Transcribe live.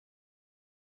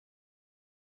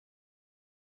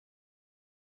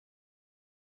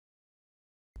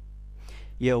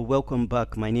Yeah, welcome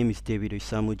back. My name is David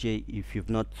Osamuje. If you've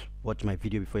not watched my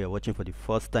video before, you're watching for the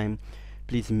first time,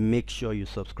 please make sure you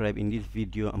subscribe. In this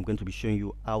video, I'm going to be showing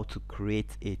you how to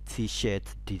create a t-shirt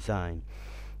design.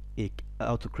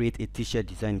 How to create a t-shirt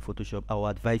design in Photoshop. I will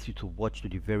advise you to watch to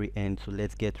the very end, so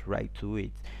let's get right to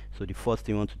it. So the first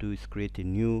thing you want to do is create a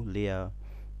new layer.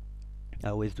 I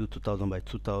always do 2000 by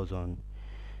 2000,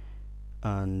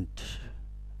 and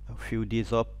I'll fill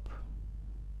this up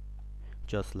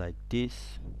just like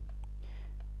this.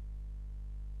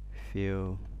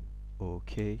 Fill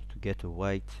OK to get a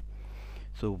white.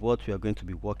 So what we are going to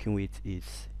be working with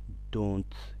is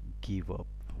don't give up.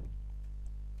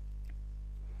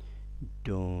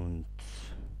 Don't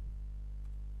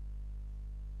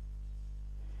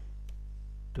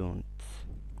I'm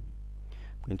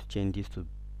going to change this to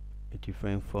a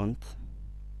different font.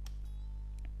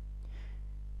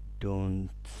 Don't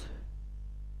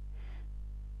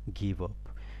give up.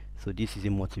 So this is a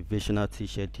motivational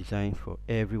t-shirt design for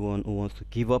everyone who wants to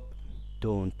give up.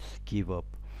 Don't give up.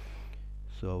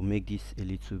 So I'll make this a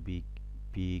little bit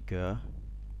bigger,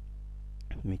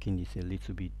 making this a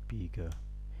little bit bigger.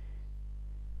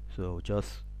 So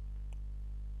just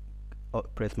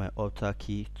press my Alt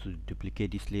key to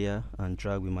duplicate this layer and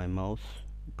drag with my mouse,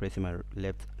 pressing my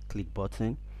left click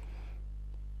button.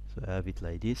 So I have it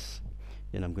like this.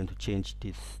 Then I'm going to change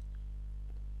this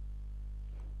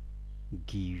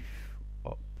give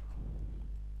up.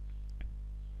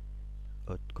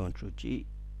 Ctrl G.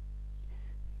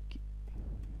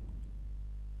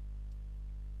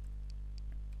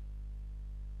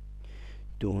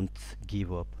 Don't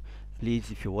give up.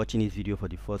 Please, if you're watching this video for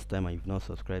the first time and you've not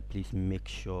subscribed, please make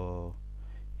sure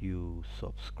you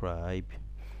subscribe.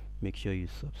 Make sure you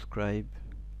subscribe.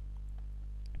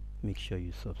 Make sure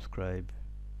you subscribe.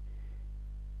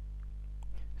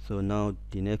 So now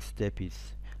the next step is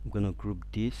I'm going to group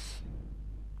this.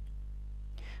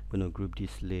 I'm going to group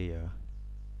this layer.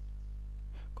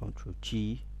 Ctrl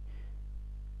G.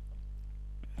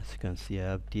 As you can see, I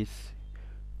have this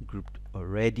grouped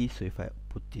already. So if I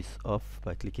put this off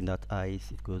by clicking that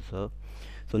eyes, it goes up.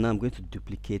 So now I'm going to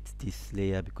duplicate this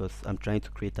layer because I'm trying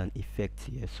to create an effect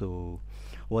here. So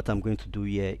what I'm going to do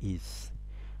here is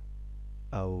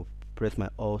I'll press my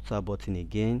Alt button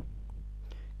again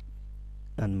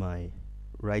and my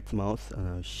right mouse, and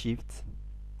I'll shift.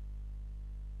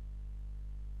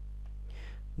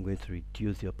 I'm going to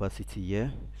reduce the opacity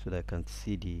here so that I can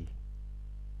see the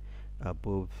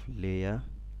above layer.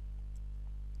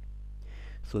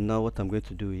 So now what I'm going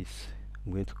to do is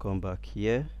I'm going to come back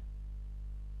here.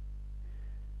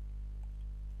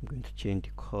 I'm going to change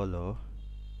the color.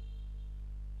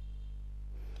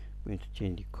 I'm going to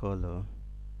change the color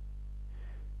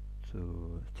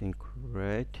to, I think,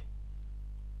 red.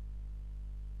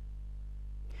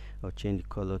 I'll change the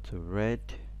color to red.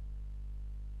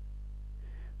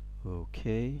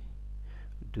 Okay.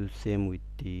 Do same with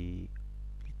the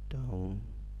down.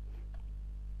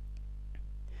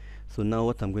 So now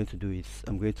what I'm going to do is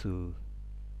I'm going to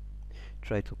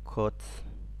try to cut.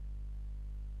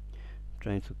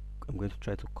 I'm going to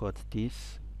try to cut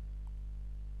this.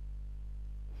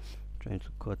 Trying to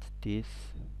cut this.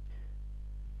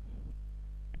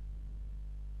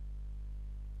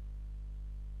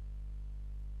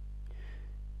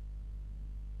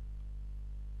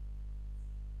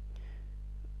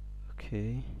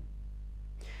 Okay.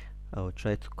 I'll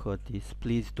try to cut this.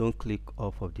 Please don't click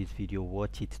off of this video.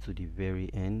 Watch it to the very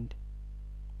end.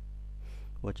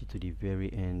 Watch it to the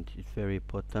very end. It's very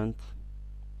important.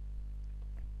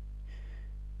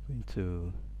 I'm going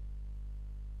to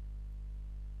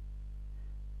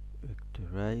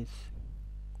vectorize.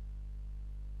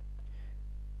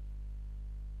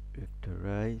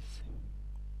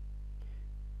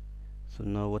 So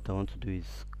now what I want to do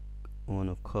is I want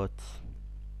to cut.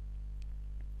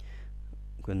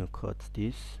 I'm going to cut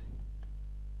this.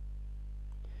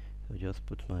 So just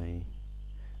put my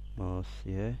mouse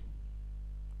here.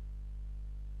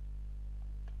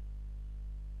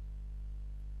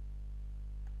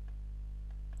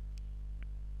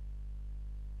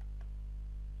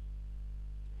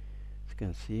 As you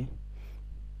can see.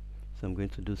 So I'm going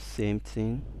to do same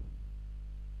thing.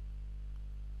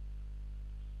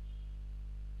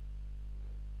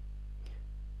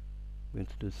 I'm going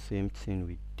to do same thing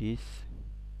with this.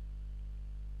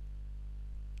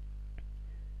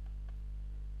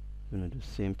 I'm going to do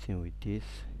same thing with this.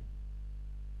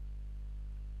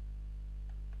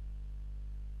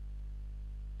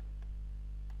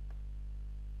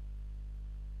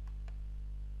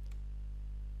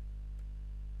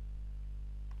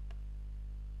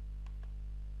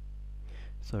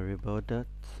 Sorry about that.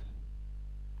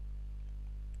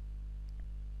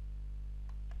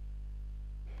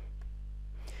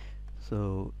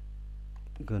 So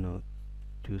I'm gonna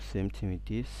do same thing with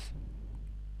this.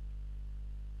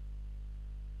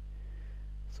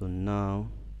 So now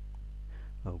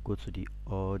I'll go to the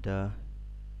order,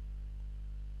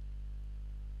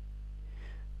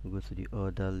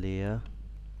 layer,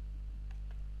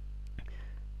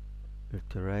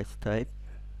 rectorize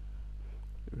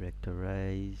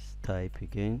type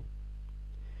again.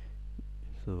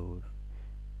 So I'm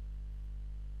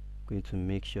going to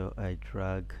make sure I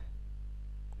drag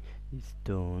this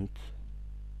don't.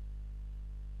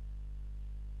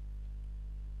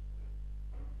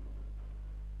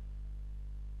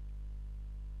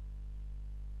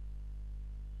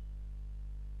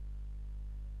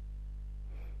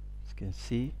 As you can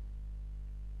see,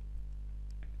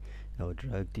 I'll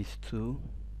drag this too.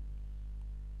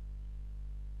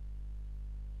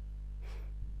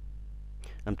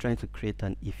 I'm trying to create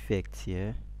an effect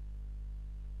here.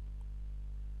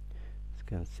 As you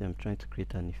can see, I'm trying to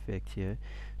create an effect here.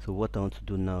 So what I want to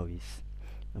do now is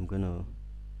I'm gonna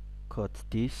cut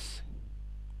this,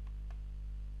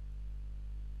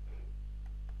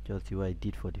 just the way I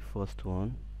did for the first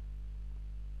one.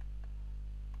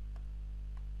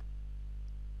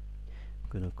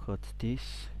 I'm gonna cut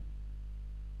this,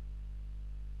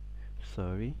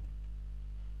 sorry,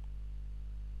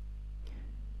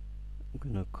 I'm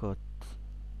gonna cut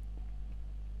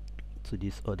to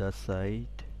this other side.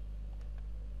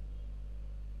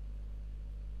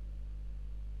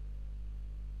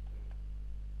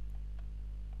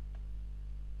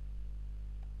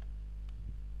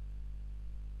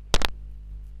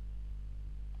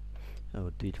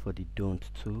 I'll do it for the don't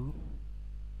too.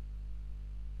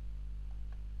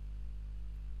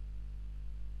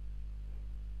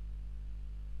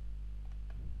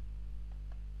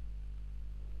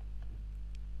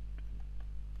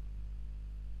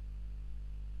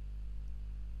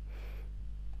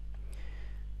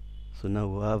 So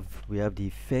now we have the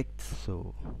effect.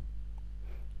 So I'm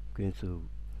going to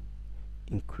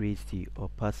increase the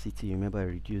opacity. Remember, I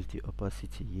reduced the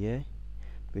opacity here.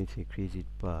 I'm going to increase it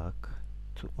back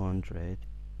to 100.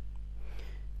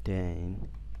 Then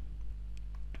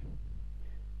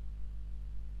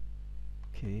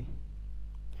okay,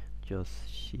 just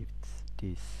shift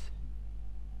this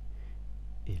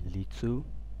a little.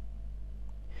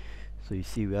 So you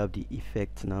see we have the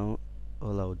effect now.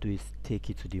 All I'll do is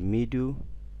take it to the middle.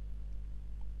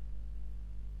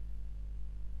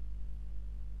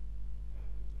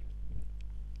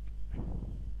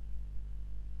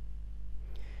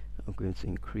 I'm going to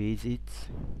increase it.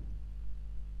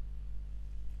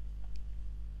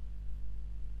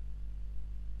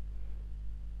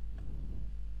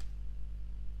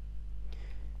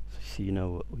 So see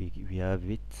now we have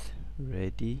it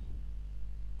ready.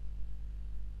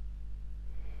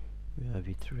 We have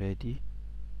it ready.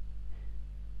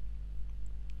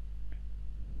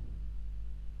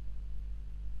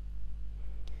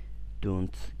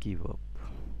 Don't give up.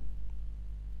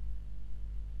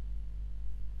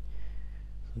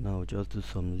 So now just do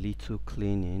some little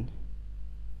cleaning.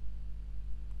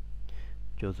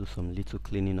 Just do some little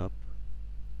cleaning up.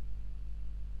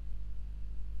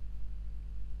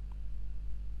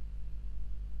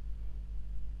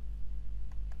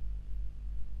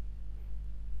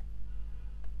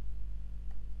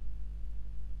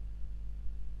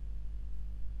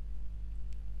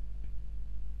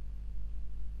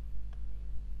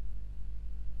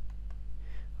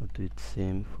 I'll do it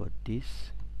same for this.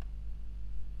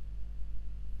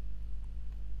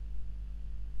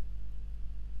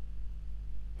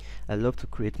 I love to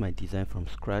create my design from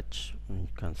scratch, and you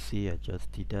can see I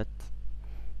just did that.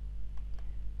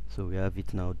 So we have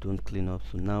it now, don't clean up.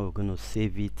 So now we're going to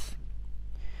save it,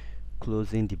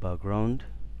 closing the background.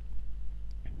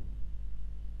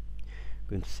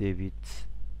 Going to save it,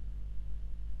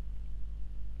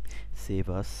 save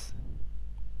as.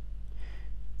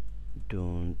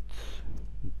 Don't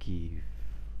give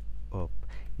up.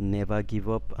 Never give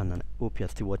up. And I hope you're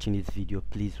still watching this video.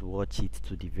 Please watch it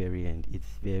to the very end. It's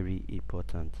very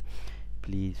important.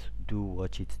 Please do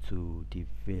watch it to the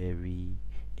very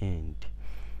end.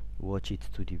 Watch it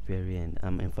to the very end.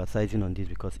 I'm emphasizing on this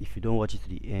because if you don't watch it to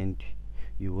the end,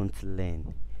 you won't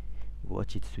learn.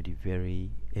 Watch it to the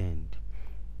very end.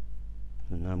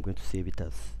 So now I'm going to save it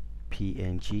as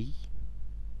PNG.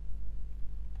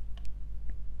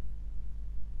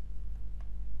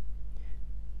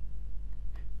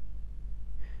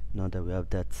 Now that we have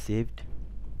that saved,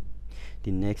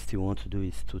 the next thing we want to do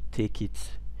is to take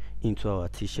it into our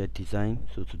t-shirt design.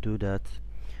 So to do that,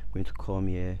 I'm going to come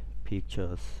here,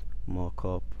 pictures,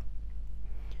 mockup.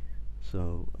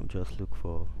 So I'll just look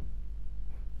for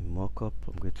a mockup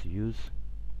I'm going to use.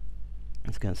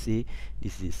 As you can see,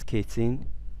 this is skating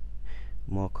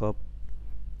mockup,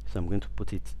 so I'm going to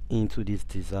put it into this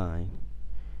design,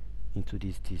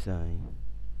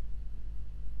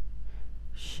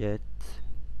 shirt.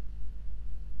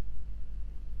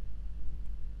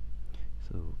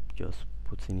 So just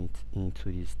putting it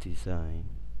into this design.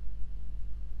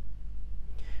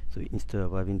 So instead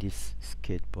of having this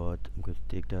skateboard, I'm going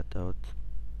to take that out.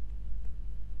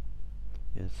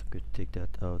 Yes, I'm going to take that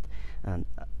out and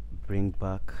bring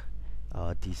back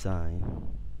our design.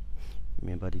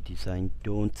 Remember the design,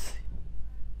 don't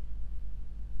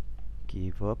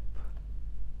give up.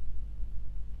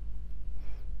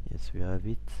 Yes, we have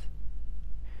it.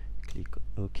 Click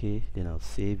OK, then I'll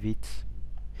save it.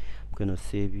 I'm gonna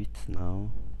save it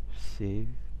now. Save.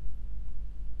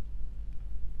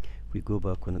 We go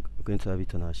back, we're going to have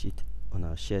it on our sheet, on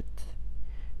our shirt.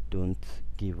 Don't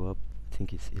give up. I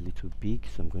think it's a little big,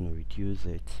 so I'm going to reduce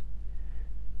it.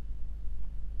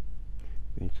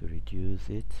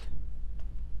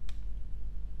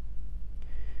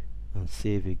 And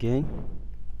save again.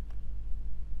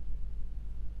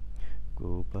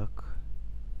 Go back.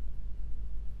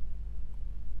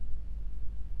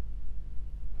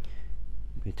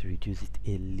 I'm going to reduce it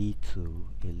a little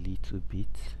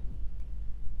bit.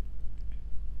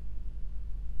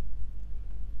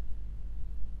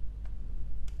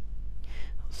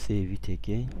 I'll save it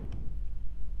again.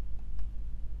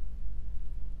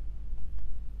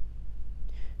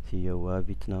 See, you have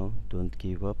it now. Don't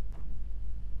give up.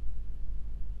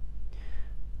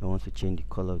 I want to change the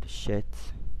color of the shirt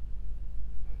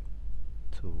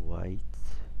to white.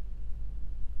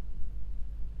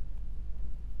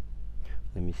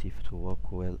 Let me see if it will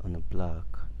work well on a black.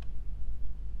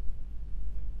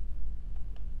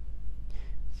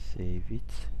 Save it.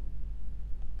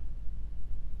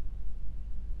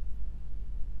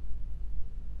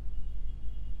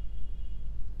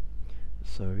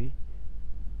 Sorry.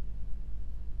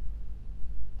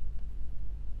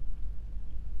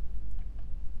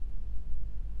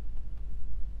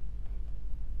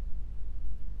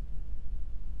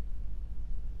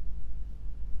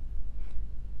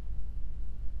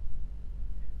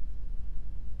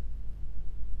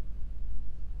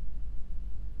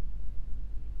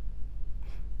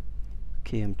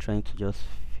 Okay, I'm trying to just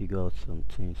figure out some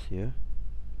things here.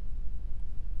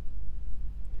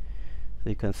 So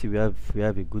you can see we have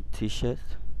a good t-shirt.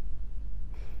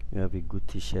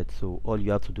 So all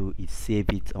you have to do is save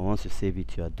it, and once you save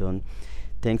it, you are done.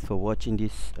 Thanks for watching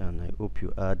this, and I hope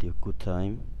you had a good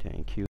time. Thank you.